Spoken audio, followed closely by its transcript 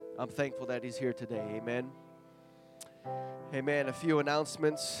I'm thankful that he's here today. Amen. Amen. A few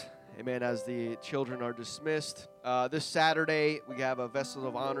announcements. Amen. As the children are dismissed. This Saturday, we have a Vessel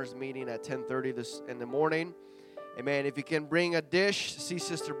of Honors meeting at 10:30 this in the morning. Amen. If you can bring a dish, see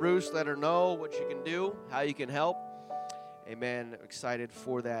Sister Bruce, let her know what you can do, how you can help. Amen. Excited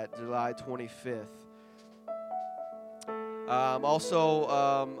for that, July 25th.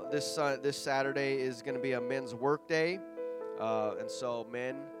 This Saturday is going to be a men's work day. And so,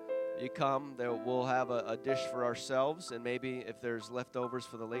 men, you come, we'll have a dish for ourselves, and maybe if there's leftovers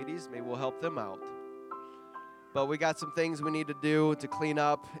for the ladies, maybe we'll help them out. But we got some things we need to do to clean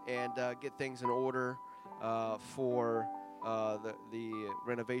up and get things in order for the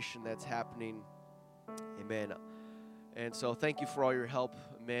renovation that's happening. Amen. And so thank you for all your help,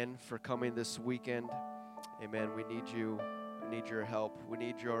 men, for coming this weekend. Amen. We need you. We need your help. We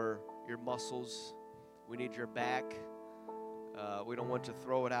need your muscles. We need your back. We don't want to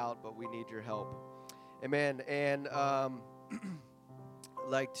throw it out, but we need your help. Amen. And I'd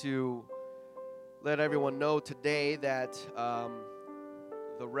like to let everyone know today that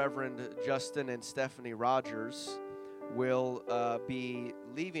the Reverend Justin and Stephanie Rogers will be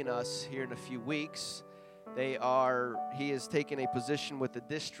leaving us here in a few weeks. He is taking a position with the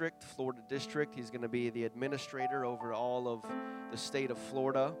district, Florida district. He's going to be the administrator over all of the state of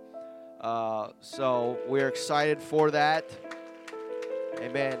Florida. So we're excited for that.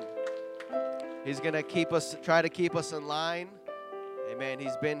 Amen. He's going to try to keep us in line. Amen.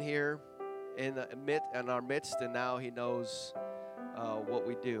 He's been here in our midst, and now he knows what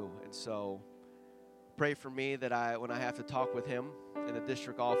we do. And so pray for me that when I have to talk with him in the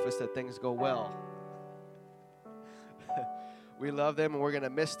district office, that things go well. We love them, and we're going to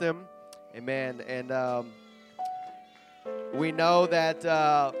miss them. Amen. And we know that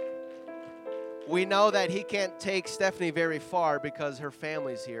he can't take Stephanie very far because her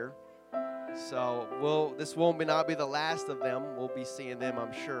family's here. So this will not be the last of them. We'll be seeing them,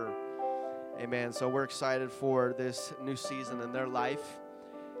 I'm sure. Amen. So we're excited for this new season in their life.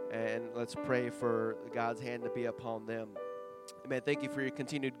 And let's pray for God's hand to be upon them. Amen. Thank you for your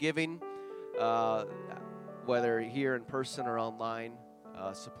continued giving, whether here in person or online,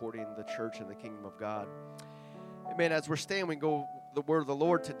 supporting the church and the kingdom of God. Amen. As we're staying, we go the word of the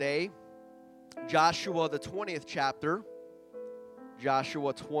Lord today. Joshua, the 20th chapter.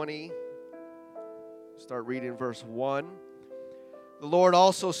 Joshua 20. Start reading verse 1. The Lord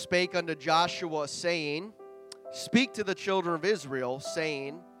also spake unto Joshua, saying, Speak to the children of Israel,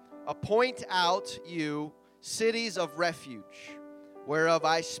 saying, Appoint out you cities of refuge, whereof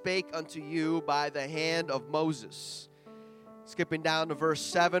I spake unto you by the hand of Moses. Skipping down to verse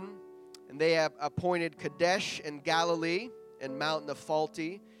 7. And they have appointed Kadesh and Galilee, and Mount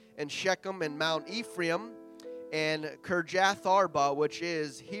Nephalti, and Shechem, and Mount Ephraim, and Kirjath Arba, which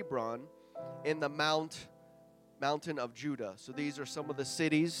is Hebron, in the mountain of Judah. So these are some of the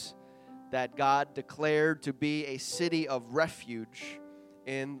cities that God declared to be a city of refuge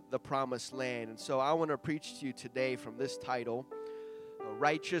in the promised land. And so I want to preach to you today from this title, A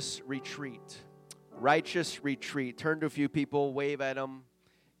Righteous Retreat. Righteous Retreat. Turn to a few people, wave at them,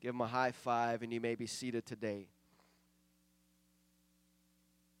 give them a high five, and you may be seated today.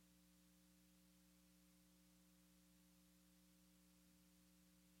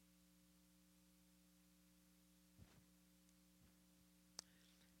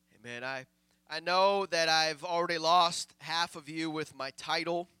 Amen. I know that I've already lost half of you with my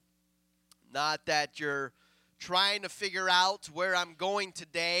title. Not that you're trying to figure out where I'm going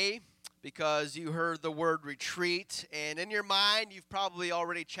today because you heard the word retreat, and in your mind you've probably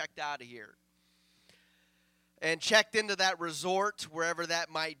already checked out of here and checked into that resort, wherever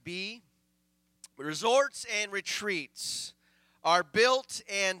that might be. Resorts and retreats are built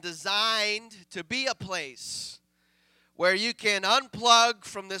and designed to be a place where you can unplug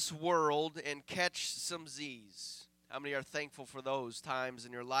from this world and catch some Z's. How many are thankful for those times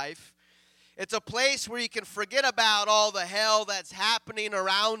in your life? It's a place where you can forget about all the hell that's happening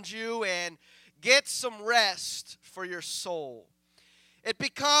around you and get some rest for your soul. It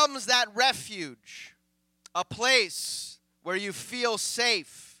becomes that refuge, a place where you feel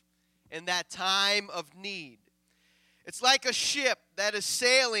safe in that time of need. It's like a ship that is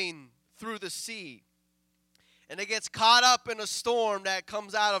sailing through the sea, and it gets caught up in a storm that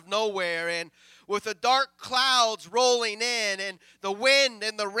comes out of nowhere, and with the dark clouds rolling in and the wind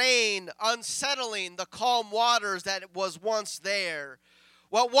and the rain unsettling the calm waters that was once there.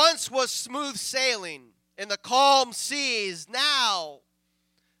 What once was smooth sailing in the calm seas, now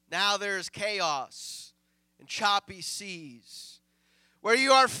there's chaos and choppy seas, where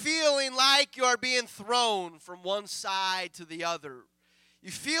you are feeling like you are being thrown from one side to the other.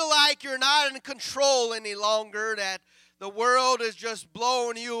 You feel like you're not in control any longer, that the world is just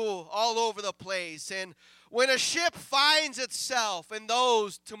blowing you all over the place. And when a ship finds itself in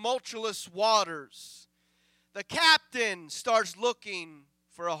those tumultuous waters, the captain starts looking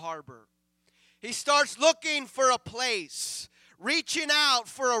for a harbor. He starts looking for a place, reaching out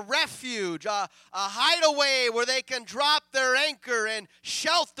for a refuge, a hideaway where they can drop their anchor and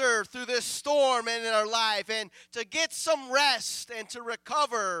shelter through this storm in their life, and to get some rest and to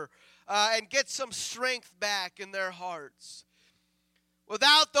recover and get some strength back in their hearts.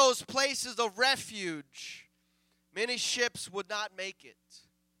 Without those places of refuge, many ships would not make it.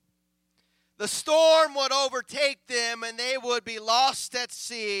 The storm would overtake them, and they would be lost at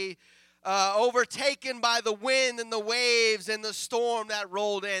sea, overtaken by the wind and the waves and the storm that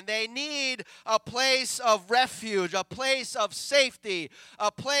rolled in. They need a place of refuge, a place of safety,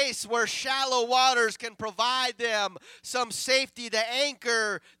 a place where shallow waters can provide them some safety to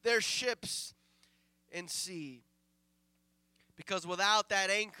anchor their ships in sea. Because without that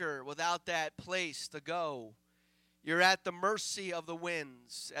anchor, without that place to go, you're at the mercy of the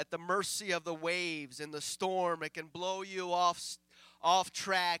winds, at the mercy of the waves and the storm. It can blow you off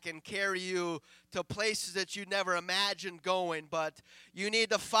track and carry you to places that you never imagined going. But you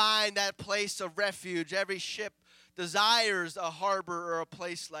need to find that place of refuge. Every ship desires a harbor or a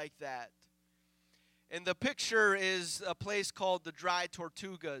place like that. And the picture is a place called the Dry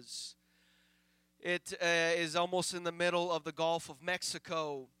Tortugas. It is almost in the middle of the Gulf of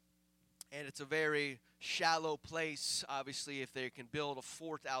Mexico, and it's a very shallow place. Obviously, if they can build a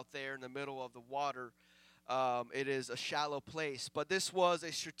fort out there in the middle of the water, it is a shallow place. But this was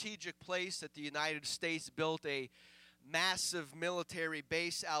a strategic place that the United States built a massive military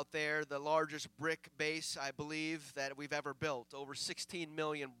base out there, the largest brick base, I believe, that we've ever built. Over 16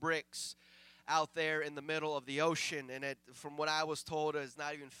 million bricks out there in the middle of the ocean. And it, from what I was told, is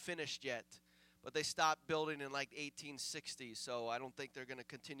not even finished yet. But they stopped building in like 1860, so I don't think they're going to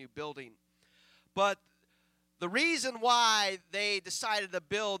continue building. But the reason why they decided to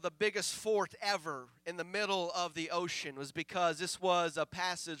build the biggest fort ever in the middle of the ocean was because this was a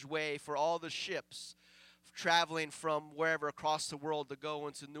passageway for all the ships traveling from wherever across the world to go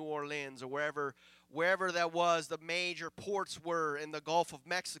into New Orleans or wherever that was, the major ports were in the Gulf of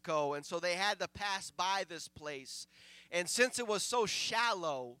Mexico. And so they had to pass by this place. And since it was so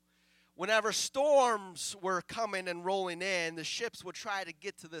shallow, whenever storms were coming and rolling in, the ships would try to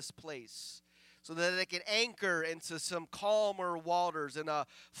get to this place so that they could anchor into some calmer waters and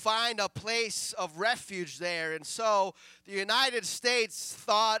find a place of refuge there. And so the United States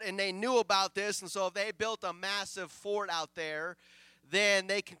thought, and they knew about this, and so if they built a massive fort out there, then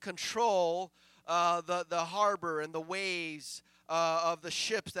they can control the harbor and the ways of the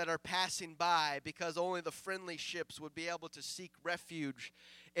ships that are passing by, because only the friendly ships would be able to seek refuge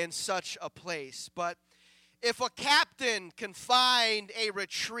in such a place. But if a captain can find a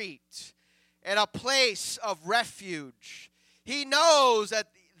retreat and a place of refuge, he knows that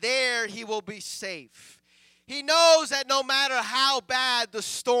there he will be safe. He knows that no matter how bad the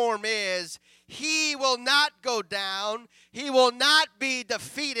storm is, he will not go down. He will not be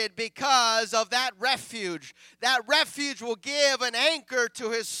defeated because of that refuge. That refuge will give an anchor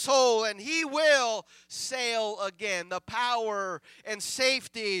to his soul, and he will sail again. The power and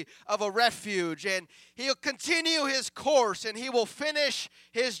safety of a refuge. And he'll continue his course, and he will finish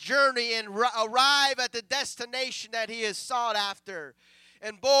his journey and arrive at the destination that he has sought after.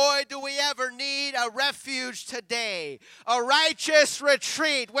 And boy, do we ever need a refuge today, a righteous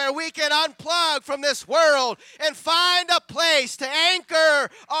retreat where we can unplug from this world and find a place to anchor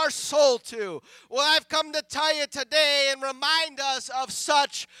our soul to. Well, I've come to tell you today and remind us of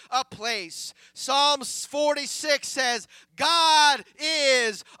such a place. Psalms 46 says, God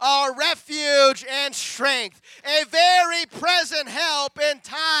is our refuge and strength, a very present help in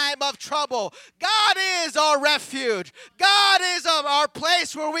time of trouble. God is our refuge. God is our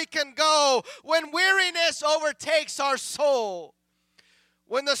place where we can go when weariness overtakes our soul.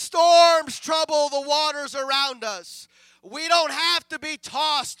 When the storms trouble the waters around us, we don't have to be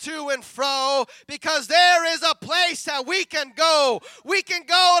tossed to and fro, because there is a place that we can go. We can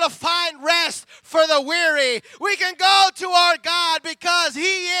go to find rest for the weary. We can go to our God because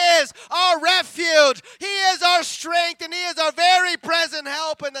He is our refuge. He is our strength, and He is our very present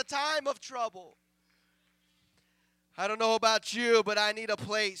help in the time of trouble. I don't know about you, but I need a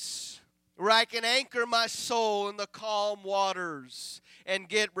place where I can anchor my soul in the calm waters and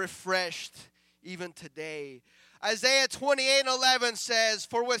get refreshed even today. Isaiah 28:11 says,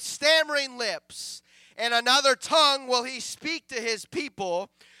 "For with stammering lips and another tongue will he speak to his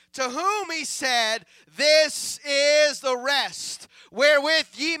people, to whom he said, this is the rest, wherewith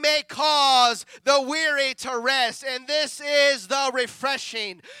ye may cause the weary to rest, and this is the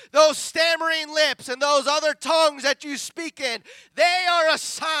refreshing. Those stammering lips and those other tongues that you speak in, they are a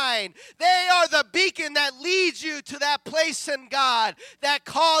sign. They are the beacon that leads you to that place in God that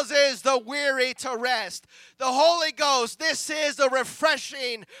causes the weary to rest. The Holy Ghost, this is the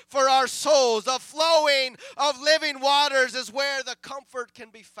refreshing for our souls. The flowing of living waters is where the comfort can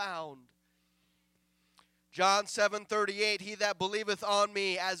be found. John 7:38, he that believeth on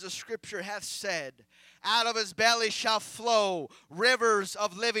me, as the scripture hath said, out of his belly shall flow rivers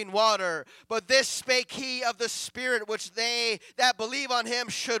of living water. But this spake he of the Spirit, which they that believe on him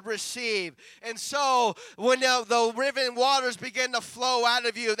should receive. And so, when the living waters begin to flow out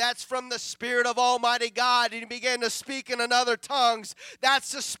of you, that's from the Spirit of Almighty God. And you begin to speak in other tongues.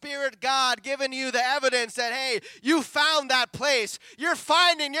 That's the Spirit God giving you the evidence that, hey, you found that place. You're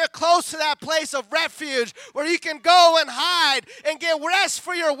close to that place of refuge where you can go and hide and get rest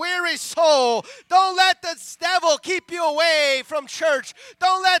for your weary soul. Don't let the devil keep you away from church.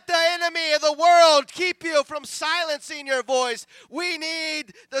 Don't let the enemy of the world keep you from silencing your voice. We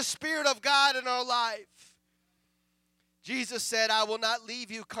need the Spirit of God in our life. Jesus said, I will not leave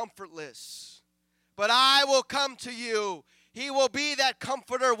you comfortless, but I will come to you. He will be that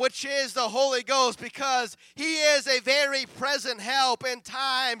comforter, which is the Holy Ghost, because he is a very present help in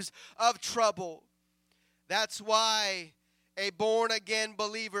times of trouble. That's why a born-again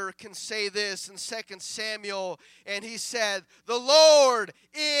believer can say this in 2 Samuel, and he said, the Lord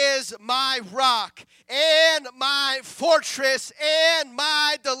is my rock and my fortress and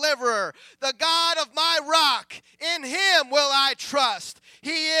my deliverer. The God of my rock, in him will I trust.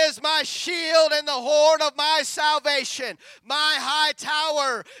 He is my shield and the horn of my salvation, my high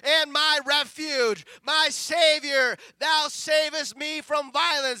tower and my refuge, my Savior. Thou savest me from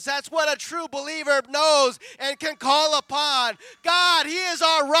violence. That's what a true believer knows and can call upon. God, he is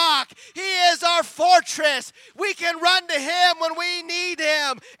our rock. He is our fortress. We can run to him when we need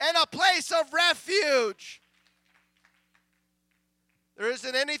him, and a place of refuge. There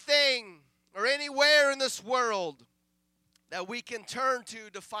isn't anything or anywhere in this world that we can turn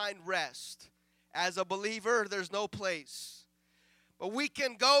to find rest. As a believer, there's no place. But we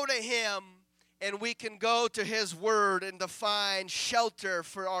can go to him, and we can go to his word and to find shelter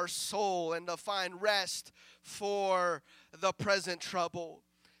for our soul and to find rest for the present trouble.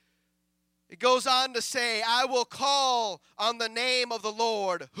 It goes on to say, I will call on the name of the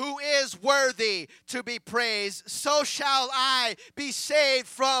Lord, who is worthy to be praised. So shall I be saved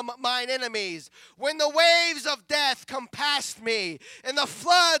from mine enemies. When the waves of death compassed me, and the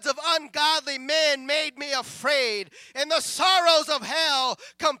floods of ungodly men made me afraid, and the sorrows of hell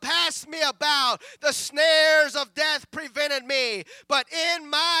compassed me about, the snares of death prevented me. But in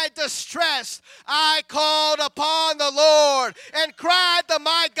my distress I called upon the Lord, and cried to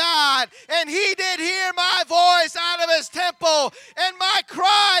my God, and he did hear my voice out of his temple, and my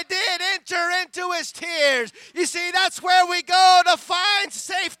cry did enter into his tears. You see, that's where we go to find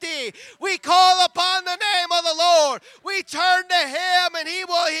safety. We call upon the name of the Lord. We turn to him, and he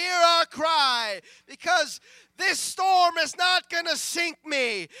will hear our cry, because this storm is not going to sink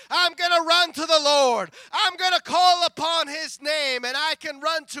me. I'm going to run to the Lord. I'm going to call upon his name, and I can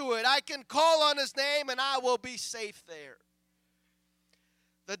run to it. I can call on his name, and I will be safe there.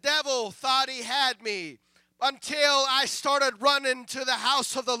 The devil thought he had me until I started running to the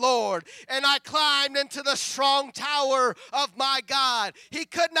house of the Lord, and I climbed into the strong tower of my God. He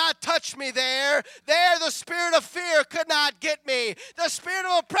could not touch me there. There, the spirit of fear could not get me. The spirit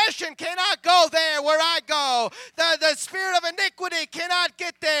of oppression cannot go there where I go. The spirit of iniquity cannot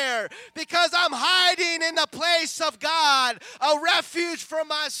get there, because I'm hiding in the place of God, a refuge for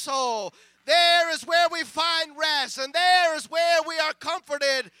my soul. There is where we find rest, and there is where we are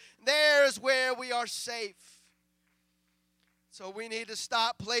comforted. There is where we are safe. So we need to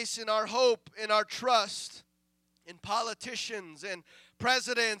stop placing our hope and our trust in politicians and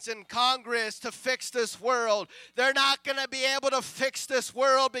presidents and Congress to fix this world. They're not going to be able to fix this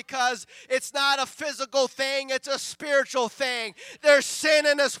world, because it's not a physical thing, it's a spiritual thing. There's sin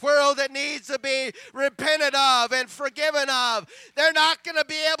in this world that needs to be repented of and forgiven of. They're not going to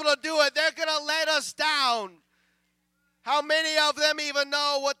be able to do it. They're going to let us down. How many of them even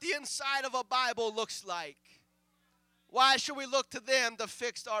know what the inside of a Bible looks like? Why should we look to them to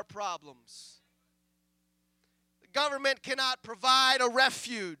fix our problems? Government cannot provide a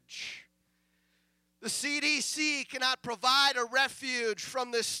refuge. The CDC cannot provide a refuge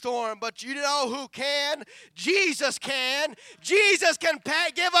from this storm, but you know who can? Jesus can. Jesus can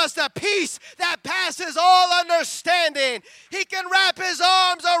give us the peace that passes all understanding. He can wrap his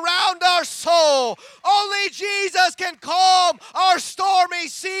arms around our soul. Only Jesus can calm our stormy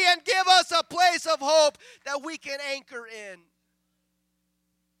sea and give us a place of hope that we can anchor in.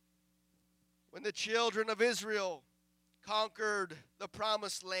 When the children of Israel conquered the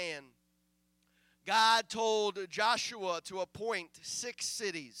promised land, God told Joshua to appoint 6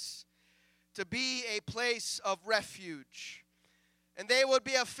 cities to be a place of refuge. And they would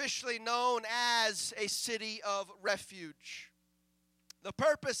be officially known as a city of refuge. The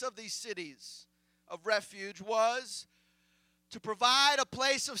purpose of these cities of refuge was to provide a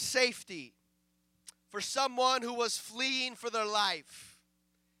place of safety for someone who was fleeing for their life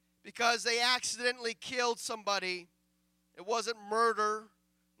because they accidentally killed somebody. It wasn't murder.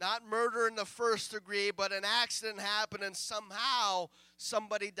 Not murder in the first degree, but an accident happened and somehow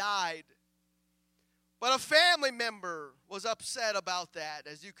somebody died. But a family member was upset about that,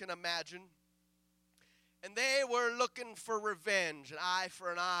 as you can imagine. And they were looking for revenge, an eye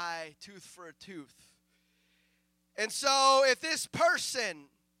for an eye, tooth for a tooth. And so if this person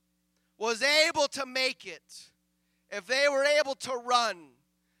was able to make it, if they were able to run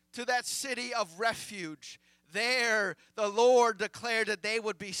to that city of refuge, there, the Lord declared that they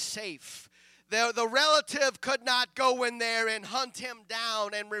would be safe. The relative could not go in there and hunt him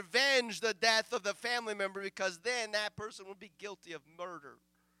down and revenge the death of the family member, because then that person would be guilty of murder.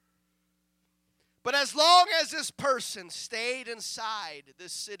 But as long as this person stayed inside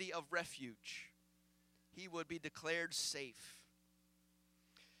this city of refuge, he would be declared safe.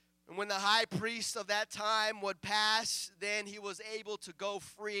 And when the high priest of that time would pass, then he was able to go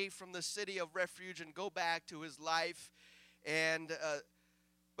free from the city of refuge and go back to his life.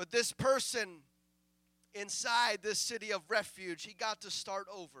 But this person inside this city of refuge, he got to start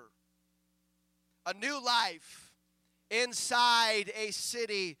over. A new life inside a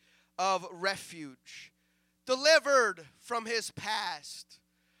city of refuge. Delivered from his past.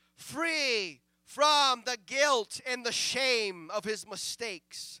 Free from the guilt and the shame of his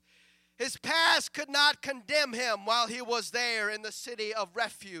mistakes. His past could not condemn him while he was there in the city of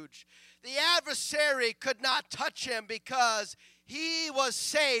refuge. The adversary could not touch him because he was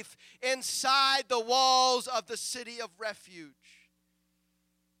safe inside the walls of the city of refuge.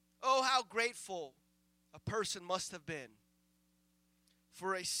 Oh, how grateful a person must have been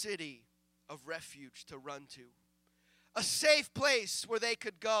for a city of refuge to run to. A safe place where they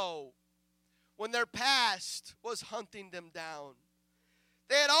could go when their past was hunting them down.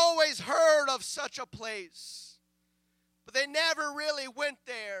 They had always heard of such a place, but they never really went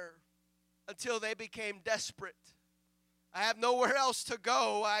there until they became desperate. I have nowhere else to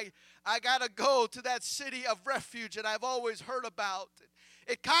go. I got to go to that city of refuge that I've always heard about.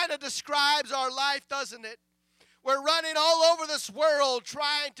 It kind of describes our life, doesn't it? We're running all over this world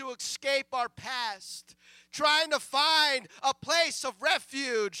trying to escape our past, trying to find a place of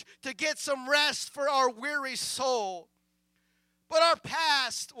refuge to get some rest for our weary soul. But our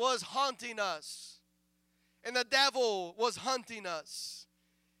past was haunting us, and the devil was hunting us,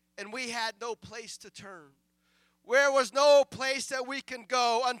 and we had no place to turn. There was no place that we can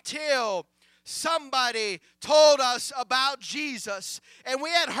go until somebody told us about Jesus. And we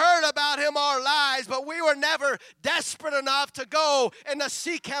had heard about him our lives, but we were never desperate enough to go and to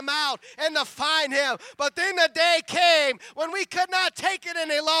seek him out and to find him. But then the day came when we could not take it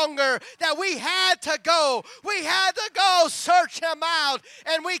any longer, that we had to go. We had to go search him out.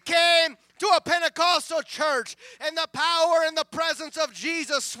 And we came to a Pentecostal church, and the power and the presence of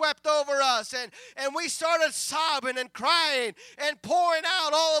Jesus swept over us, and we started sobbing and crying and pouring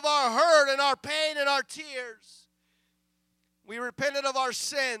out all of our hurt and our pain and our tears. We repented of our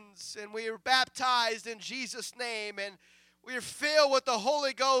sins, and we were baptized in Jesus' name, and we were filled with the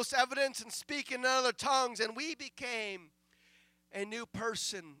Holy Ghost, evidence and speaking in other tongues, and we became a new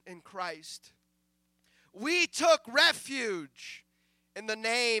person in Christ. We took refuge in the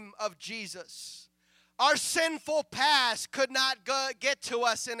name of Jesus. Our sinful past could not get to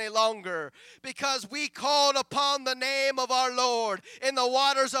us any longer because we called upon the name of our Lord in the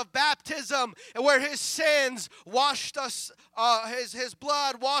waters of baptism, where his sins washed us, his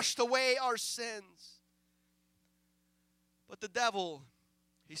blood washed away our sins. But the devil,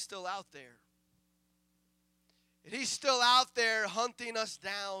 he's still out there. And he's still out there hunting us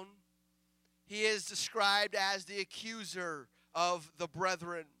down. He is described as the accuser of the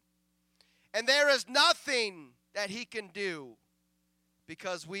brethren. And there is nothing that he can do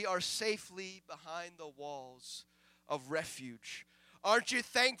because we are safely behind the walls of refuge. Aren't you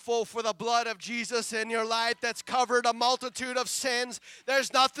thankful for the blood of Jesus in your life that's covered a multitude of sins?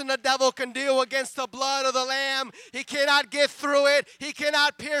 There's nothing the devil can do against the blood of the Lamb. He cannot get through it. He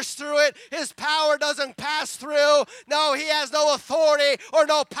cannot pierce through it. His power doesn't pass through. No, he has no authority or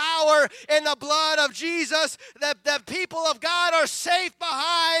no power in the blood of Jesus. The people of God are safe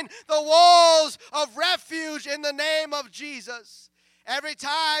behind the walls of refuge in the name of Jesus. Every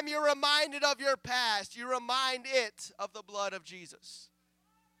time you're reminded of your past, you remind it of the blood of Jesus.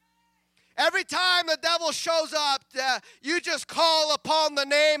 Every time the devil shows up, you just call upon the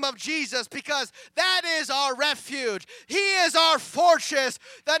name of Jesus, because that is our refuge. He is our fortress.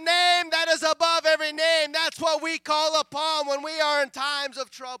 The name that is above every name, that's what we call upon when we are in times of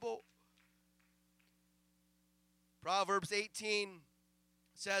trouble. Proverbs 18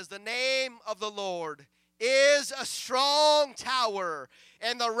 says, the name of the Lord is a strong tower,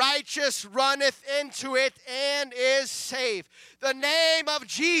 and the righteous runneth into it and is safe. The name of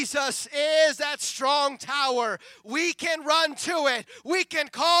Jesus is that strong tower. We can run to it. We can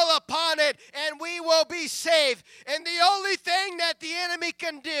call upon it, and we will be safe. And the only thing that the enemy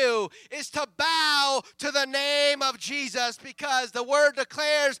can do is to bow to the name of Jesus, because the word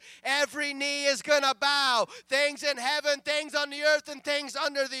declares every knee is going to bow. Things in heaven, things on the earth, and things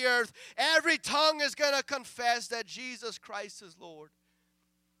under the earth. Every tongue is going to confess that Jesus Christ is Lord.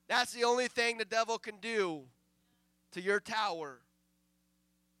 That's the only thing the devil can do to your tower,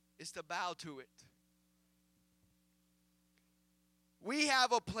 is to bow to it. We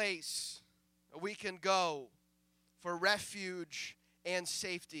have a place we can go for refuge and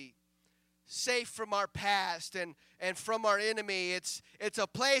safety. Safe from our past and from our enemy. It's a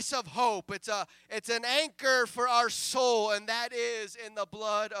place of hope. It's an anchor for our soul, and that is in the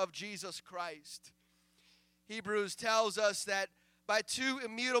blood of Jesus Christ. Hebrews tells us that by two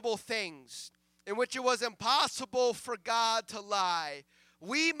immutable things, in which it was impossible for God to lie,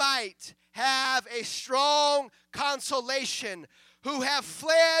 we might have a strong consolation, who have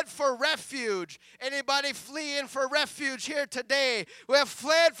fled for refuge. Anybody fleeing for refuge here today? We have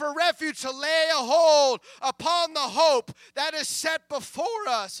fled for refuge to lay a hold upon the hope that is set before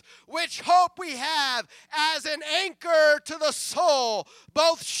us, which hope we have as an anchor to the soul,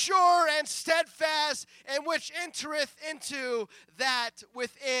 both sure and steadfast, and which entereth into that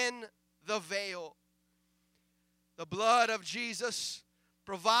within the veil. The blood of Jesus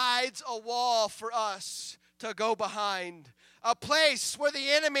provides a wall for us to go behind. A place where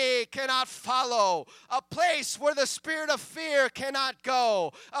the enemy cannot follow. A place where the spirit of fear cannot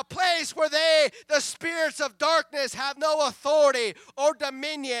go. A place where the spirits of darkness have no authority or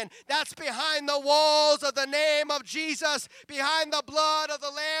dominion. That's behind the walls of the name of Jesus, behind the blood of the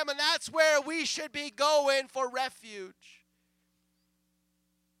Lamb, and that's where we should be going for refuge.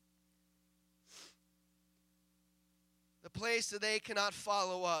 The place that they cannot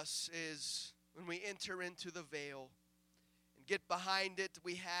follow us is when we enter into the veil. Get behind it,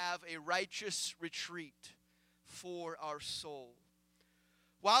 we have a righteous retreat for our soul.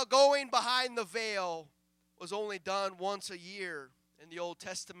 While going behind the veil was only done once a year in the Old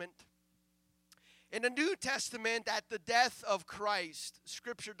Testament, in the New Testament, at the death of Christ,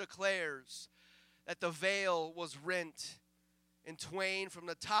 Scripture declares that the veil was rent in twain from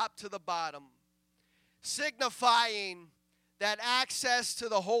the top to the bottom, signifying that access to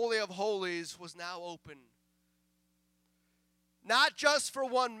the Holy of Holies was now open. Not just for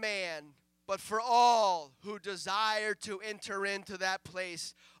one man, but for all who desire to enter into that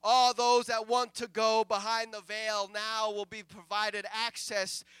place. All those that want to go behind the veil now will be provided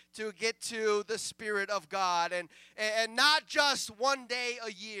access to get to the Spirit of God. And not just one day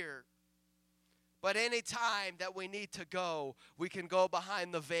a year, but any time that we need to go, we can go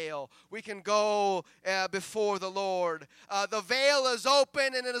behind the veil. We can go before the Lord. The veil is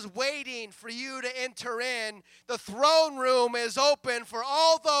open and it is waiting for you to enter in. The throne room is open for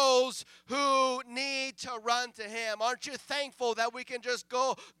all those who need to run to Him. Aren't you thankful that we can just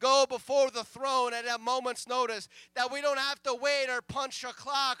go before the throne at a moment's notice? That we don't have to wait or punch a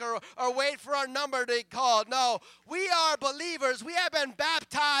clock or wait for our number to be called. No, we are believers. We have been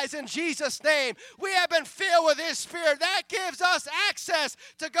baptized in Jesus' name. We have been filled with His Spirit. That gives us access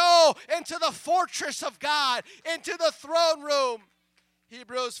to go into the fortress of God, into the throne room.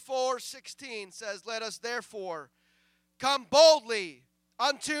 Hebrews 4:16 says, "Let us therefore come boldly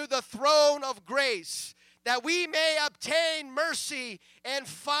unto the throne of grace, that we may obtain mercy and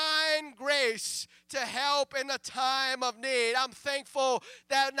find grace to help in a time of need. I'm thankful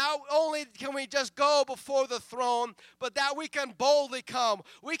that not only can we just go before the throne, but that we can boldly come.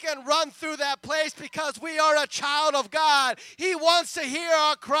 We can run through that place because we are a child of God. He wants to hear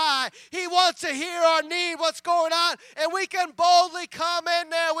our cry. He wants to hear our need, what's going on, and we can boldly come in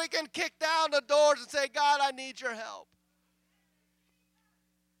there. We can kick down the doors and say, God, I need your help.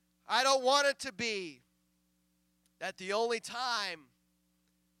 I don't want it to be that the only time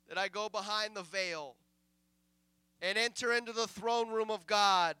that I go behind the veil and enter into the throne room of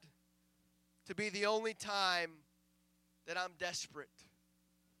God to be the only time that I'm desperate.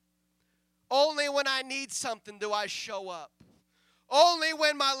 Only when I need something do I show up. Only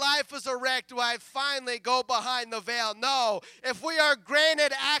when my life is a wreck do I finally go behind the veil. No, if we are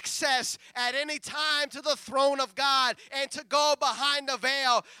granted access at any time to the throne of God and to go behind the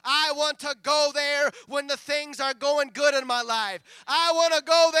veil, I want to go there when the things are going good in my life. I want to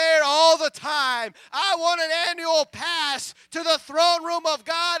go there all the time. I want an annual pass to the throne room of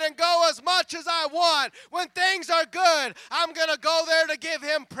God and go as much as I want. When things are good, I'm going to go there to give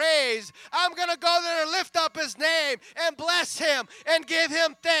him praise. I'm going to go there to lift up his name and bless him and give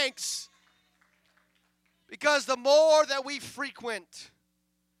him thanks. Because the more that we frequent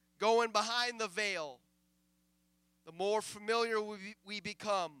going behind the veil, the more familiar we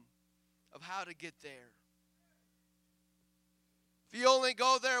become of how to get there. If you only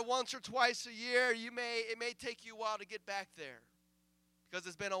go there once or twice a year, it may take you a while to get back there because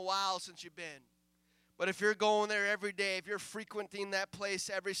it's been a while since you've been. But if you're going there every day, if you're frequenting that place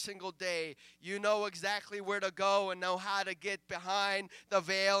every single day, you know exactly where to go and know how to get behind the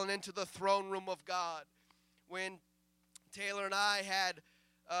veil and into the throne room of God. When Taylor and I had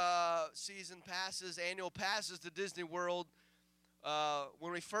season passes, annual passes to Disney World,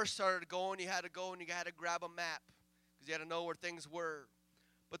 when we first started going, you had to go and you had to grab a map because you had to know where things were.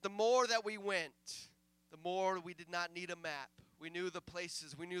 But the more that we went, the more we did not need a map. We knew the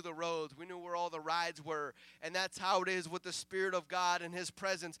places, we knew the roads, we knew where all the rides were. And that's how it is with the Spirit of God and his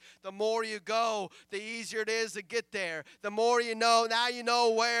presence. The more you go, the easier it is to get there. The more you know, now you know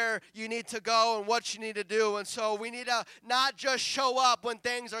where you need to go and what you need to do. And so we need to not just show up when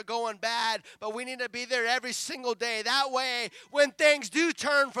things are going bad, but we need to be there every single day. That way, when things do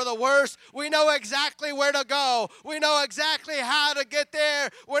turn for the worse, we know exactly where to go. We know exactly how to get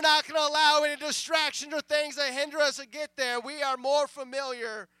there. We're not going to allow any distractions or things that hinder us to get there. We are more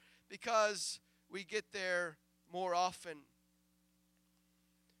familiar because we get there more often.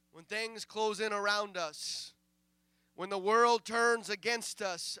 When things close in around us, when the world turns against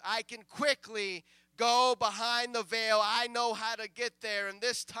us, I can quickly go behind the veil. I know how to get there, and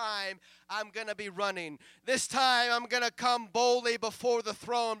this time I'm going to be running. This time I'm going to come boldly before the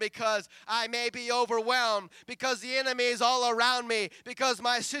throne because I may be overwhelmed, because the enemy is all around me, because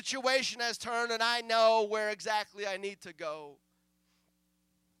my situation has turned and I know where exactly I need to go.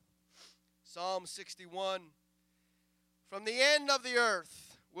 Psalm 61, from the end of the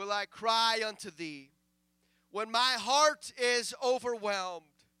earth will I cry unto thee, when my heart is overwhelmed.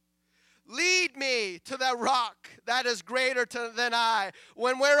 Lead me to the rock that is greater than I.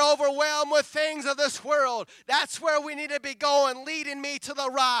 When we're overwhelmed with things of this world, that's where we need to be going, leading me to the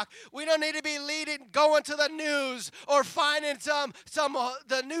rock. We don't need to be going to the news or finding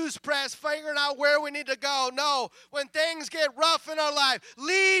the news press, figuring out where we need to go. No, when things get rough in our life,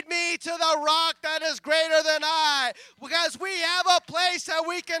 lead me to the rock that is greater than I, because we have a place that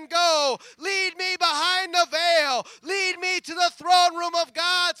we can go. Lead me behind the veil. Lead me to the throne room of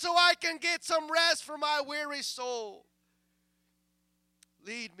God so I can get some rest for my weary soul.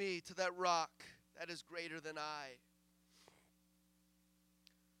 Lead me to that rock that is greater than I.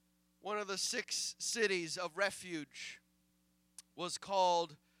 One of the 6 cities of refuge was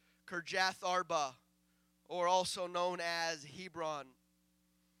called Kirjath Arba, or also known as Hebron.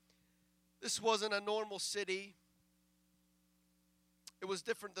 This wasn't a normal city. It was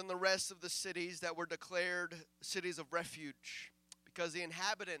different than the rest of the cities that were declared cities of refuge, because the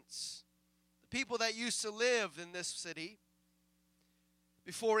inhabitants, people that used to live in this city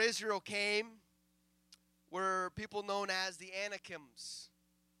before Israel came, were people known as the Anakims,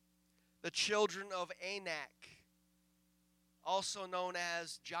 the children of Anak, also known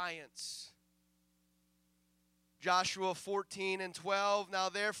as giants. Joshua 14:12, now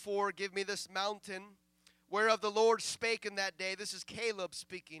therefore give me this mountain whereof the Lord spake in that day. This is Caleb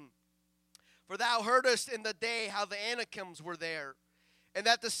speaking. For thou heardest in the day how the Anakims were there, and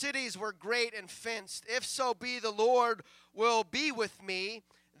that the cities were great and fenced. If so be the Lord will be with me,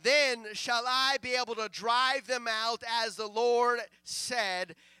 then shall I be able to drive them out as the Lord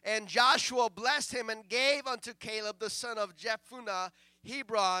said. And Joshua blessed him and gave unto Caleb the son of Jephunneh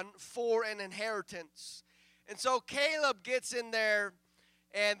Hebron for an inheritance. And so Caleb gets in there,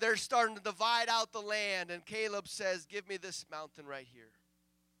 and they're starting to divide out the land. And Caleb says, give me this mountain right here.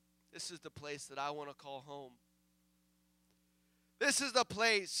 This is the place that I want to call home. This is the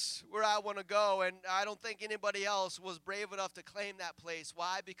place where I want to go. And I don't think anybody else was brave enough to claim that place.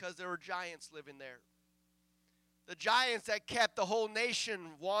 Why? Because there were giants living there. The giants that kept the whole nation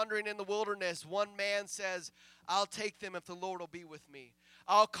wandering in the wilderness. One man says, I'll take them if the Lord will be with me.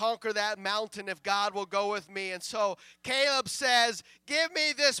 I'll conquer that mountain if God will go with me. And so Caleb says, give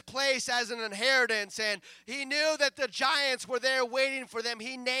me this place as an inheritance. And he knew that the giants were there waiting for them.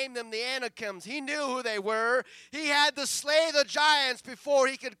 He named them the Anakims. He knew who they were. He had to slay the giants before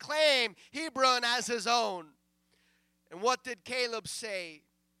he could claim Hebron as his own. And what did Caleb say?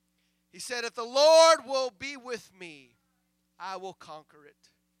 He said, if the Lord will be with me, I will conquer it.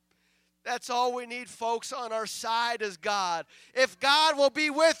 That's all we need, folks. On our side is God. If God will be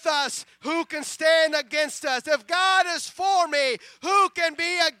with us, who can stand against us? If God is for me, who can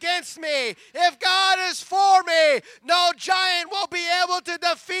be against me? If God is for me, no giant will be able to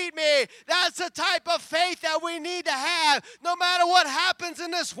defeat me. That's the type of faith that we need to have no matter what happens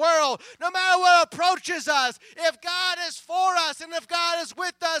in this world, no matter what approaches us. If God is for us and if God is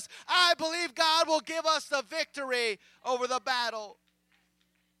with us, I believe God will give us the victory over the battle.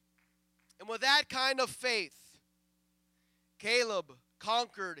 And with that kind of faith, Caleb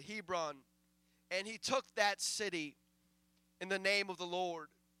conquered Hebron, and he took that city in the name of the Lord.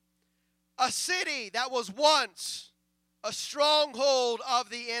 A city that was once a stronghold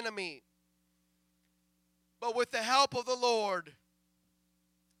of the enemy. But with the help of the Lord,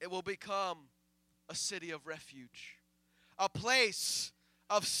 it will become a city of refuge, a place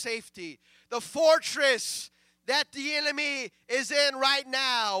of safety, the fortress that the enemy is in right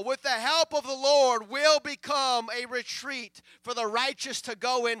now, with the help of the Lord, will become a retreat for the righteous to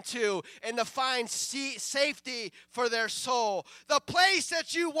go into and to find safety for their soul. The place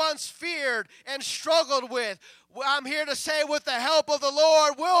that you once feared and struggled with, I'm here to say, with the help of the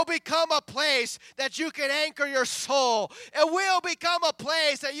Lord, will become a place that you can anchor your soul. It will become a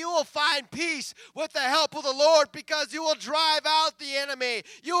place that you will find peace with the help of the Lord, because you will drive out the enemy.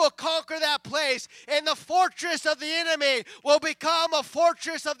 You will conquer that place, and the fortress of the enemy will become a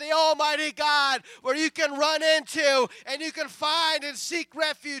fortress of the Almighty God, where you can run into and you can find and seek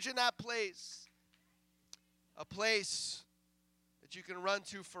refuge in that place. A place that you can run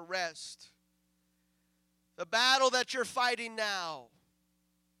to for rest. The battle that you're fighting now,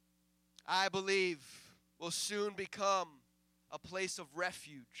 I believe, will soon become a place of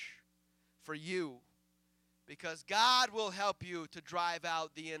refuge for you, because God will help you to drive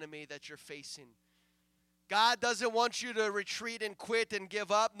out the enemy that you're facing. God doesn't want you to retreat and quit and give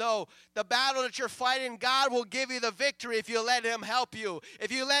up. No, the battle that you're fighting, God will give you the victory if you let Him help you.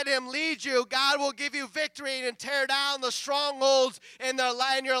 If you let Him lead you, God will give you victory and tear down the strongholds in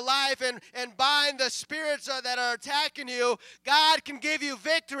your life and bind the spirits that are attacking you. God can give you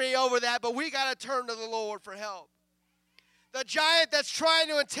victory over that, but we got to turn to the Lord for help. The giant that's trying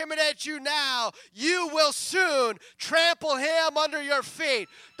to intimidate you now, you will soon trample him under your feet.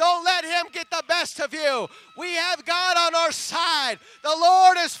 Don't let him get the best of you. We have God on our side. The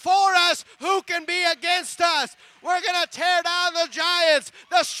Lord is for us. Who can be against us? We're going to tear down the giants,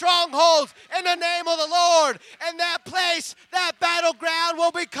 the strongholds, in the name of the Lord. And that place, that battleground,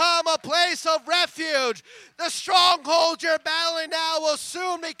 will become a place of refuge. The strongholds you're battling now will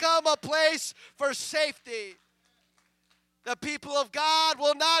soon become a place for safety. The people of God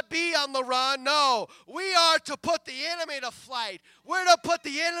will not be on the run. No, we are to put the enemy to flight. We're to put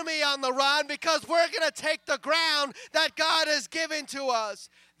the enemy on the run, because we're going to take the ground that God has given to us.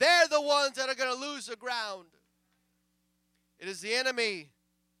 They're the ones that are going to lose the ground. It is the enemy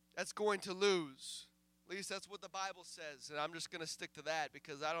that's going to lose. At least that's what the Bible says, and I'm just going to stick to that,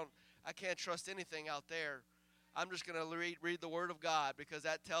 because I can't trust anything out there. I'm just going to read the Word of God, because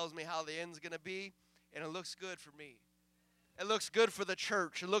that tells me how the end's going to be, and it looks good for me. It looks good for the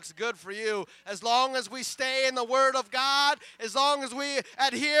church. It looks good for you. As long as we stay in the Word of God, as long as we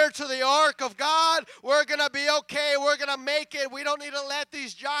adhere to the ark of God, we're going to be okay. We're going to make it. We don't need to let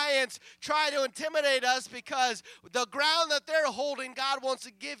these giants try to intimidate us, because the ground that they're holding, God wants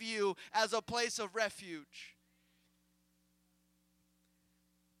to give you as a place of refuge.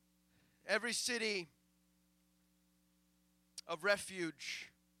 Every city of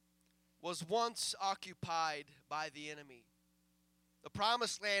refuge was once occupied by the enemy. The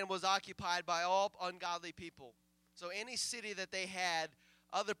promised land was occupied by all ungodly people. So any city that they had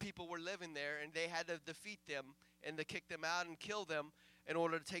other people were living there, and they had to defeat them and to kick them out and kill them in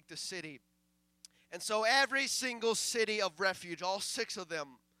order to take the city. And so every single city of refuge, all 6 of them,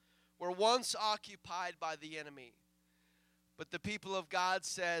 were once occupied by the enemy. But the people of God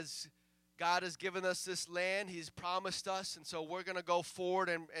says, God has given us this land. He's promised us, and so we're going to go forward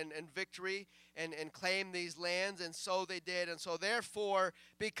in victory and claim these lands. And so they did. And so therefore,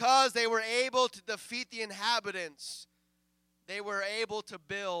 because they were able to defeat the inhabitants, they were able to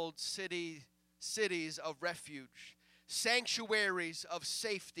build cities of refuge, sanctuaries of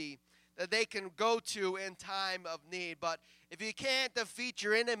safety that they can go to in time of need. But if you can't defeat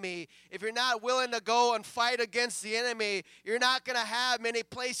your enemy, if you're not willing to go and fight against the enemy, you're not going to have many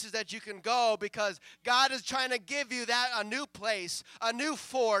places that you can go, because God is trying to give you a new place, a new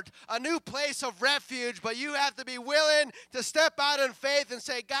fort, a new place of refuge. But you have to be willing to step out in faith and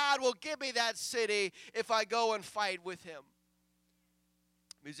say, God will give me that city if I go and fight with him.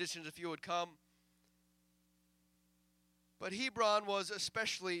 Musicians, if you would come. But Hebron was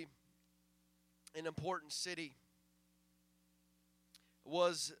especially an important city. It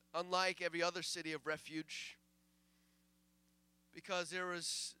was unlike every other city of refuge, because there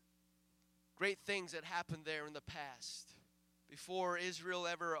was great things that happened there in the past. Before Israel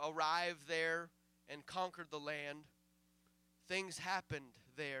ever arrived there and conquered the land, things happened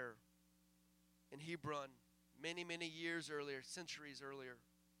there in Hebron many, many years earlier, centuries earlier.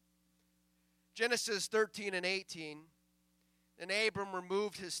 Genesis 13 and 18, and Abram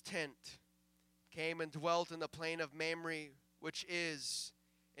removed his tent, came and dwelt in the plain of Mamre, which is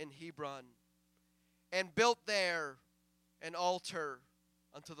in Hebron, and built there an altar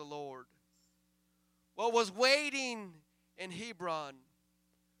unto the Lord. What was waiting in Hebron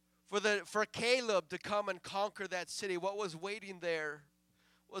for Caleb to come and conquer that city, what was waiting there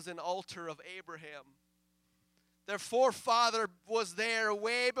was an altar of Abraham. Their forefather was there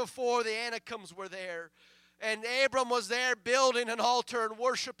way before the Anakims were there. And Abram was there building an altar and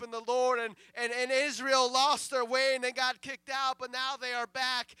worshiping the Lord. And Israel lost their way and they got kicked out. But now they are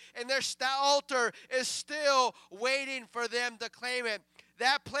back. And their altar is still waiting for them to claim it.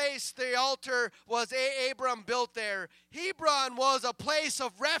 That place, the altar, was Abram built there. Hebron was a place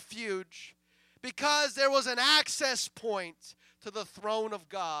of refuge because there was an access point to the throne of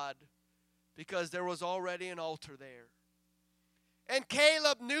God, because there was already an altar there. And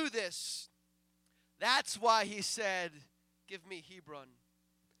Caleb knew this. That's why he said, give me Hebron.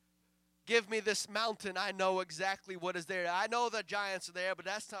 Give me this mountain. I know exactly what is there. I know the giants are there, but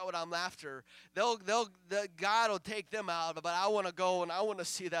that's not what I'm after. God will take them out, but I want to go and I want to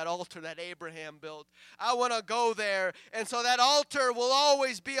see that altar that Abraham built. I want to go there. And so that altar will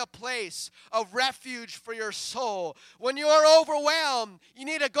always be a place of refuge for your soul. When you're overwhelmed, you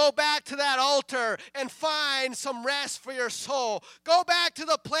need to go back to that altar and find some rest for your soul. Go back to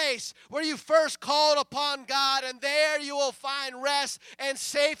the place where you first called upon God, and there you will find rest and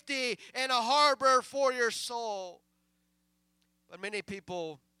safety and a harbor for your soul. But many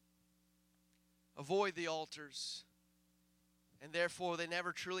people avoid the altars, and therefore they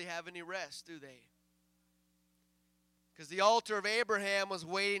never truly have any rest, do they? Because the altar of Abraham was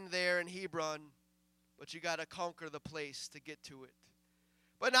waiting there in Hebron, but you got to conquer the place to get to it.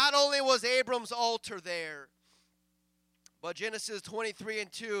 But not only was Abram's altar there, but Genesis 23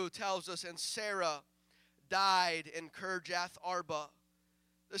 and 2 tells us, and Sarah died in Kirjath Arba,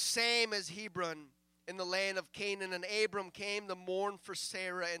 the same as Hebron, in the land of Canaan. And Abram came to mourn for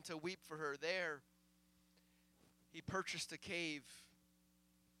Sarah and to weep for her. There he purchased a cave,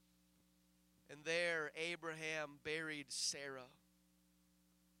 and there Abraham buried Sarah.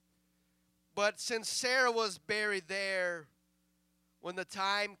 But since Sarah was buried there, when the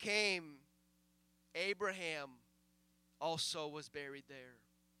time came, Abraham also was buried there.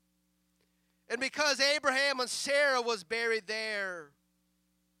 And because Abraham and Sarah was buried there,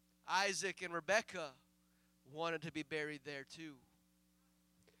 Isaac and Rebekah wanted to be buried there too.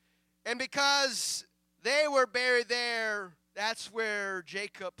 And because they were buried there, that's where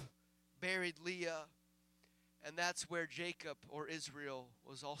Jacob buried Leah. And that's where Jacob, or Israel,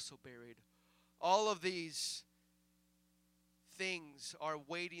 was also buried. All of these things are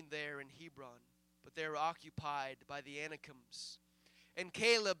waiting there in Hebron, but they're occupied by the Anakims. And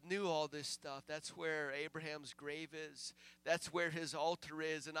Caleb knew all this stuff. That's where Abraham's grave is. That's where his altar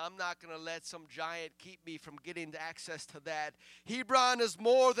is. And I'm not going to let some giant keep me from getting access to that. Hebron is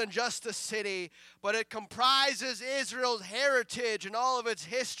more than just a city, but it comprises Israel's heritage and all of its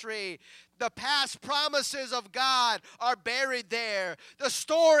history. The past promises of God are buried there. The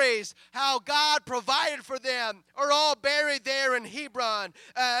stories, how God provided for them, are all buried there in Hebron.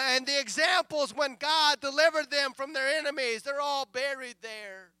 And the examples when God delivered them from their enemies, they're all buried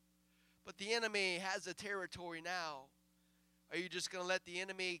there. But the enemy has the territory now. Are you just going to let the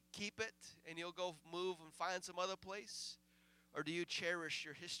enemy keep it and you'll go move and find some other place? Or do you cherish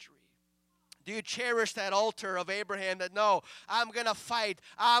your history? Do you cherish that altar of Abraham that, no, I'm going to fight.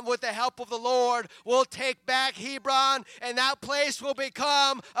 With the help of the Lord, we'll take back Hebron, and that place will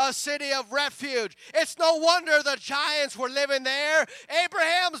become a city of refuge. It's no wonder the giants were living there.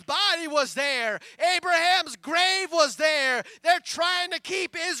 Abraham's body was there. Abraham's grave was there. They're trying to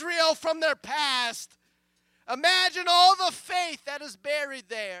keep Israel from their past. Imagine all the faith that is buried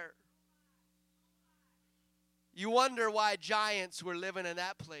there. You wonder why giants were living in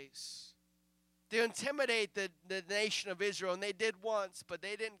that place. To intimidate the nation of Israel, and they did once, but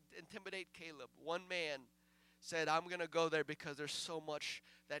they didn't intimidate Caleb. One man said, I'm going to go there because there's so much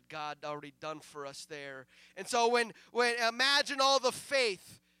that God already done for us there. And so when imagine all the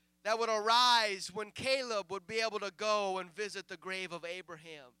faith that would arise when Caleb would be able to go and visit the grave of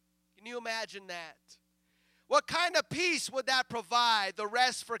Abraham. Can you imagine that? What kind of peace would that provide? The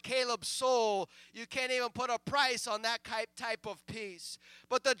rest for Caleb's soul, you can't even put a price on that type of peace.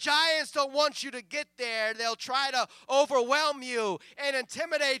 But the giants don't want you to get there. They'll try to overwhelm you and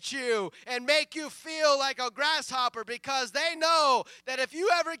intimidate you and make you feel like a grasshopper, because they know that if you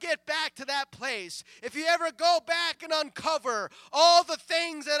ever get back to that place, if you ever go back and uncover all the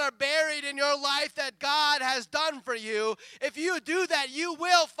things that are buried in your life that God has done for you, if you do that, you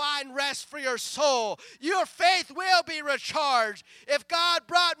will find rest for your soul. Your faith will be recharged. If God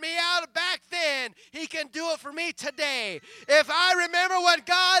brought me out back then, He can do it for me today. If I remember when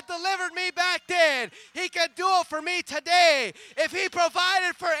God delivered me back then, He can do it for me today. If He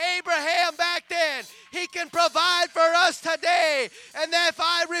provided for Abraham back then, He can provide for us today. And if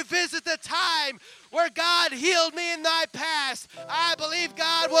I revisit the time where God healed me in my past, I believe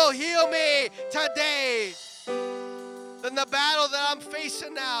God will heal me today. Then the battle that I'm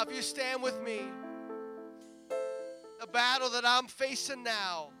facing now, if you stand with me, the battle that I'm facing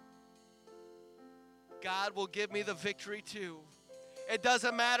now, God will give me the victory too. It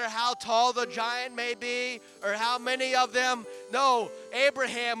doesn't matter how tall the giant may be or how many of them. No,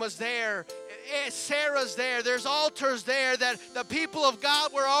 Abraham was there. Sarah's there. There's altars there that the people of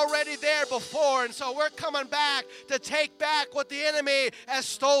God were already there before. And so we're coming back to take back what the enemy has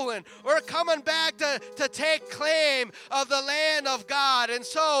stolen. We're coming back to take claim of the land of God. And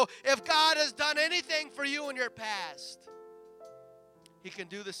so if God has done anything for you in your past, He can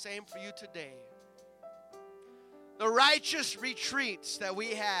do the same for you today. The righteous retreats that we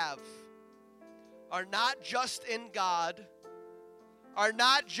have are not just in God, are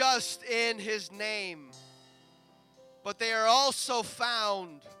not just in His name, but they are also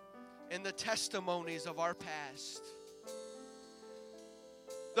found in the testimonies of our past.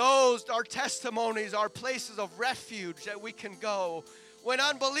 Those are testimonies, are places of refuge that we can go. When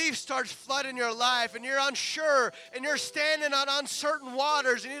unbelief starts flooding your life and you're unsure and you're standing on uncertain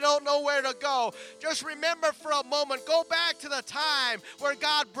waters and you don't know where to go, just remember for a moment, go back to the time where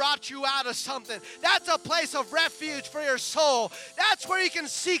God brought you out of something. That's a place of refuge for your soul. That's where you can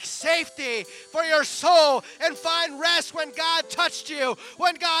seek safety for your soul and find rest when God touched you,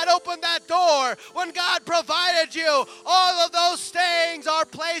 when God opened that door, when God provided you. All of those things are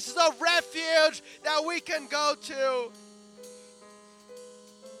places of refuge that we can go to.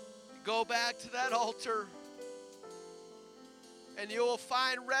 Go back to that altar, and you will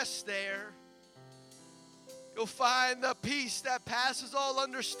find rest there. You'll find the peace that passes all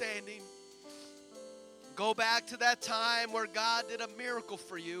understanding. Go back to that time where God did a miracle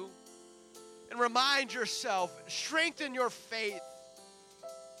for you, and remind yourself, strengthen your faith,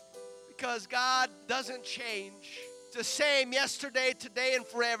 because God doesn't change. It's the same yesterday, today, and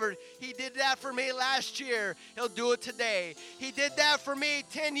forever. He did that for me last year. He'll do it today. He did that for me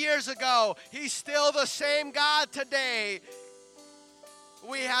 10 years ago. He's still the same God today.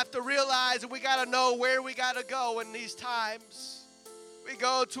 We have to realize that we got to know where we got to go in these times. We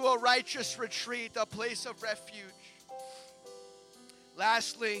go to a righteous retreat, a place of refuge.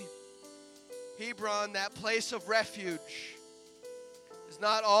 Lastly, Hebron, that place of refuge, is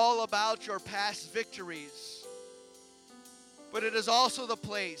not all about your past victories, but it is also the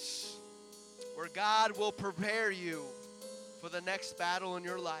place where God will prepare you for the next battle in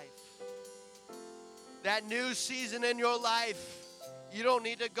your life. That new season in your life, you don't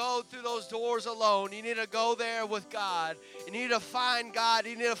need to go through those doors alone. You need to go there with God. You need to find God.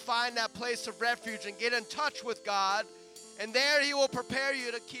 You need to find that place of refuge and get in touch with God And there he will prepare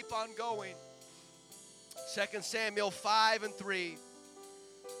you to keep on going. 2 Samuel 5:3.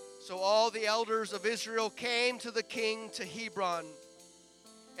 So all the elders of Israel came to the king to Hebron.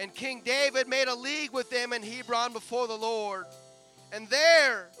 And King David made a league with them in Hebron before the Lord. And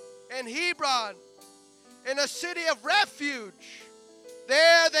there in Hebron, in a city of refuge,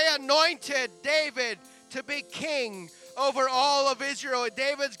 there they anointed David to be king over all of Israel.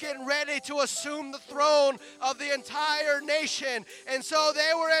 David's getting ready to assume the throne of the entire nation. And so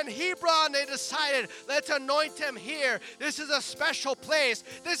they were in Hebron. They decided, let's anoint him here. This is a special place.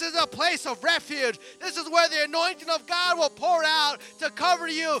 This is a place of refuge. This is where the anointing of God will pour out to cover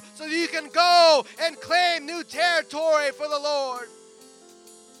you so that you can go and claim new territory for the Lord.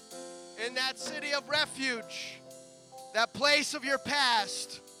 In that city of refuge, that place of your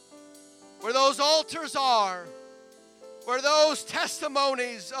past, where those altars are, where those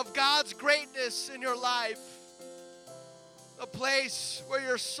testimonies of God's greatness in your life, a place where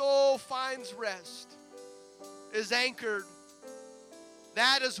your soul finds rest, is anchored.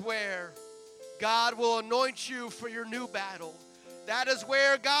 That is where God will anoint you for your new battle. That is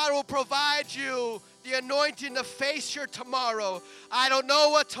where God will provide you the anointing to face your tomorrow. I don't know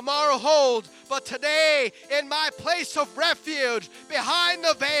what tomorrow holds, but today, in my place of refuge, behind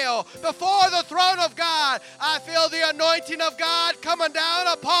the veil, before the throne of God, I feel the anointing of God coming down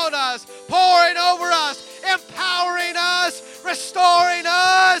upon us, pouring over us, empowering us, restoring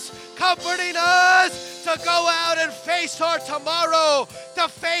us, comforting us to go out and face our tomorrow, to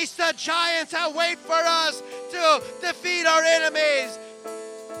face the giants that wait for us, to defeat our enemies.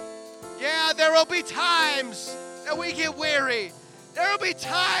 Yeah, there will be times that we get weary. There will be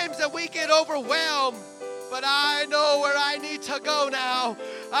times that we get overwhelmed. But I know where I need to go now.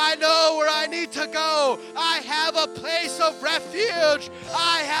 I know where I need to go. I have a place of refuge.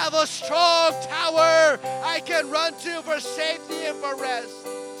 I have a strong tower I can run to for safety and for rest.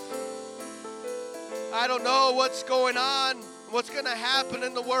 I don't know what's going on, what's going to happen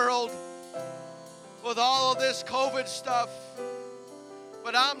in the world with all of this COVID stuff.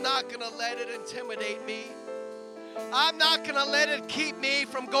 But I'm not going to let it intimidate me. I'm not going to let it keep me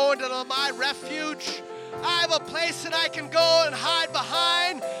from going to my refuge. I have a place that I can go and hide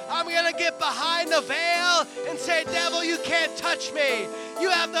behind. I'm going to get behind the veil and say, devil, you can't touch me.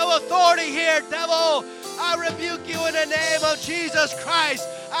 You have no authority here, devil. I rebuke you in the name of Jesus Christ.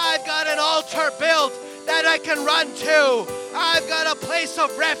 I've got an altar built that I can run to. I've got a place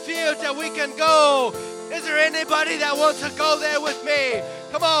of refuge that we can go. Is there anybody that wants to go there with me?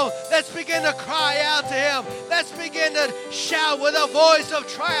 Come on, let's begin to cry out to him. Let's begin to shout with a voice of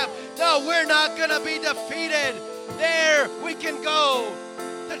triumph. No, we're not going to be defeated. There we can go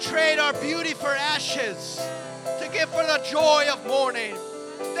to trade our beauty for ashes, to give for the joy of mourning.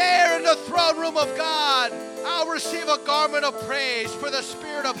 There in the throne room of God, I'll receive a garment of praise for the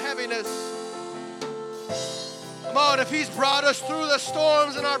spirit of heaviness. Come on, if he's brought us through the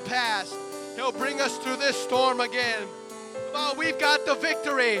storms in our past, he'll bring us through this storm again. Come on, we've got the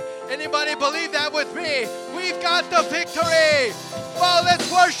victory. Anybody believe that with me? We've got the victory. Come on,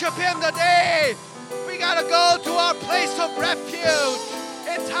 let's worship him today. We got to go to our place of refuge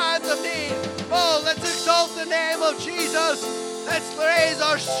in times of need. Come on, let's exalt the name of Jesus. Let's raise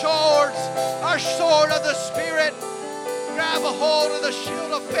our swords, our sword of the Spirit. Grab a hold of the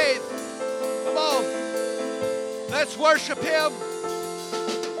shield of faith. Come on, let's worship him.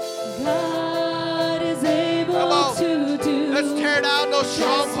 God is able to do. Let's tear down those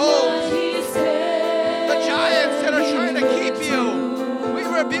strongholds. The giants that are trying to keep you. We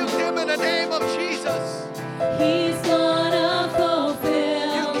rebuke them in the name of Jesus. He's gonna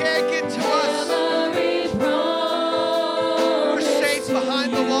fulfill. You can't get to us. Every promise. We're safe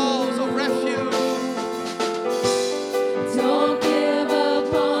behind the walls of refuge. Don't give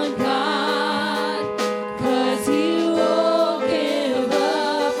up on God, 'cause He won't give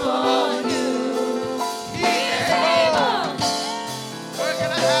up on you. He's able. We're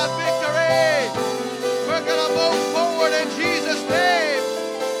gonna have victory.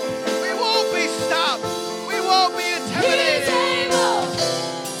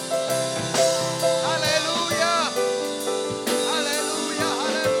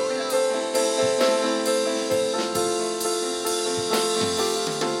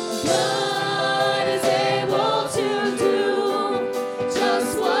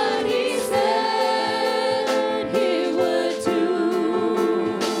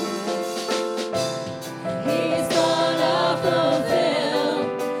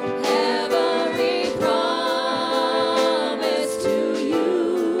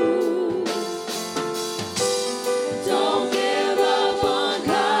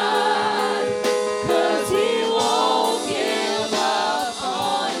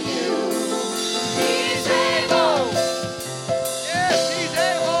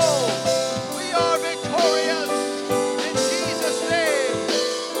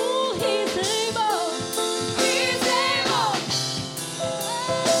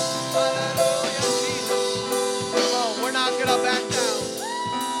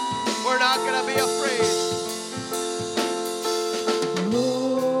 not going to be afraid.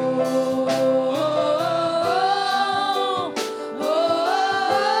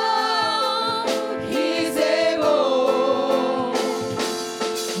 He's able.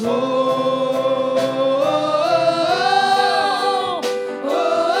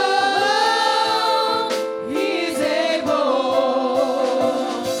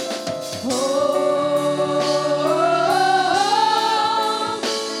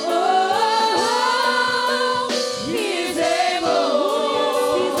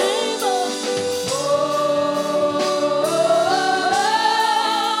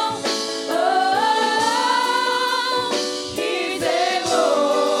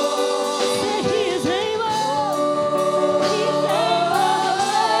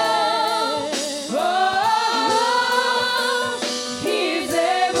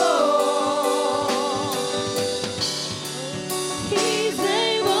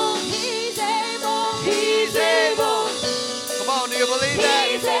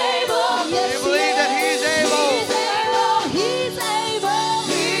 He's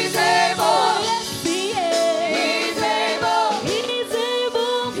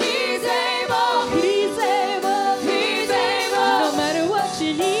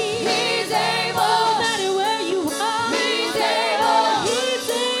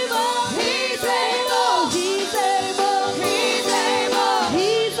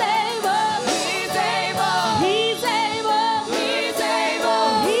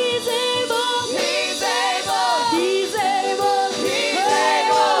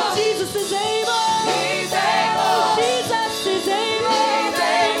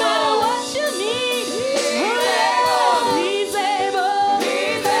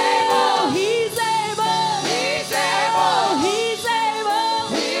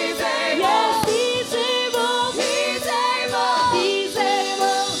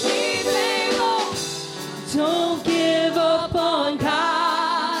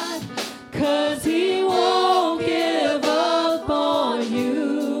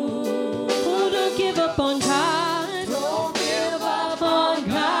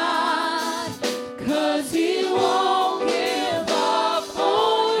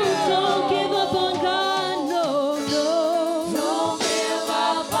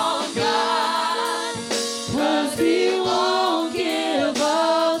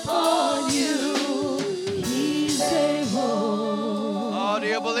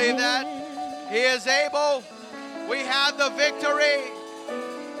is able. We have the victory.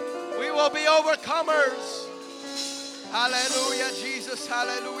 We will be overcomers. Hallelujah, Jesus.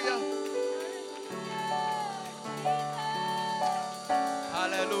 Hallelujah.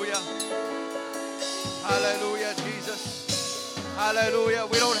 Hallelujah. Hallelujah, Jesus. Hallelujah.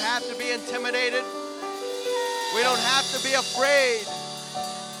 We don't have to be intimidated. We don't have to be afraid.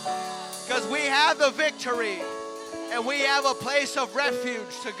 Because we have the victory. And we have a place of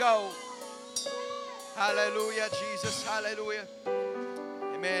refuge to go. Hallelujah, Jesus. Hallelujah.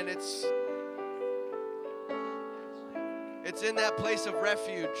 Amen. It's in that place of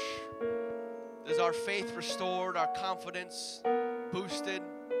refuge. There's our faith restored, our confidence boosted,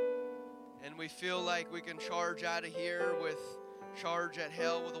 and we feel like we can charge out of here charge at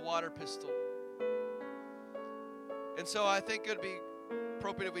hell with a water pistol. And so I think it would be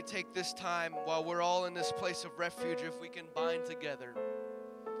appropriate if we take this time while we're all in this place of refuge, if we can bind together.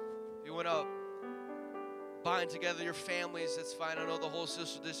 If you want to bind together your families, that's fine. I know the whole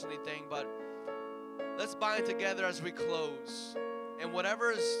social distancing thing, but let's bind together as we close. And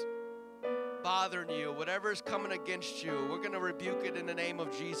whatever is bothering you, whatever is coming against you, we're going to rebuke it in the name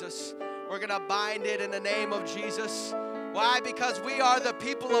of Jesus. We're going to bind it in the name of Jesus. Why? Because we are the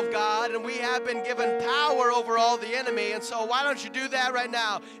people of God and we have been given power over all the enemy. And so why don't you do that right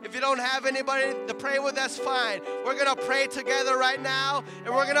now? If you don't have anybody to pray with, that's fine. We're going to pray together right now,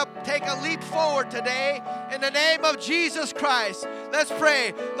 and we're going to take a leap forward today in the name of Jesus Christ. Let's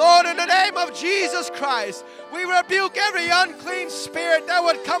pray. Lord, in the name of Jesus Christ, we rebuke every unclean spirit that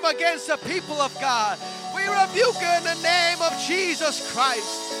would come against the people of God. We rebuke it in the name of Jesus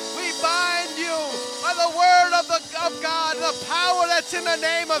Christ. We bind you by the word of God, the power that's in the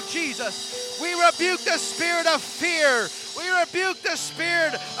name of Jesus. We rebuke the spirit of fear. We rebuke the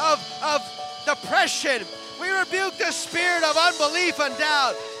spirit of depression. We rebuke the spirit of unbelief and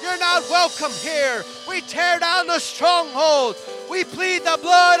doubt. You're not welcome here. We tear down the strongholds. We plead the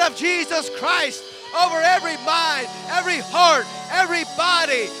blood of Jesus Christ over every mind, every heart, every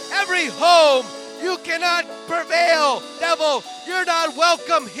body, every home. You cannot prevail, devil. You're not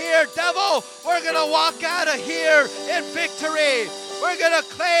welcome here, devil. We're going to walk out of here in victory. We're going to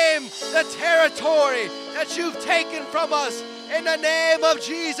claim the territory that you've taken from us In the name of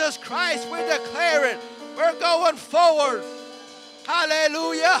Jesus Christ, we declare it. We're going forward.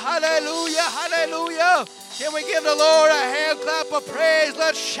 Hallelujah, hallelujah, hallelujah. Can we give the Lord a hand clap of praise?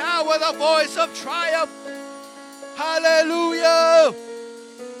 Let's shout with a voice of triumph. Hallelujah.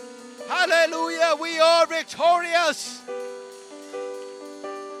 Hallelujah. We are victorious.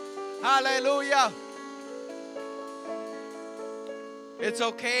 Hallelujah. It's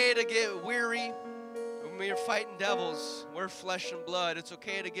okay to get weary when we're fighting devils. We're flesh and blood. It's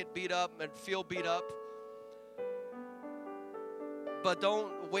okay to get beat up and feel beat up. But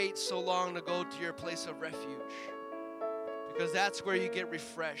don't wait so long to go to your place of refuge, because that's where you get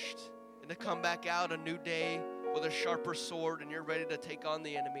refreshed and to come back out a new day with a sharper sword and you're ready to take on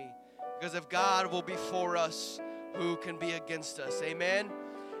the enemy. Because if God will be for us, who can be against us? Amen.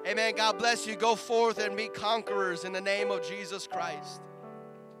 Amen. God bless you. Go forth and be conquerors in the name of Jesus Christ.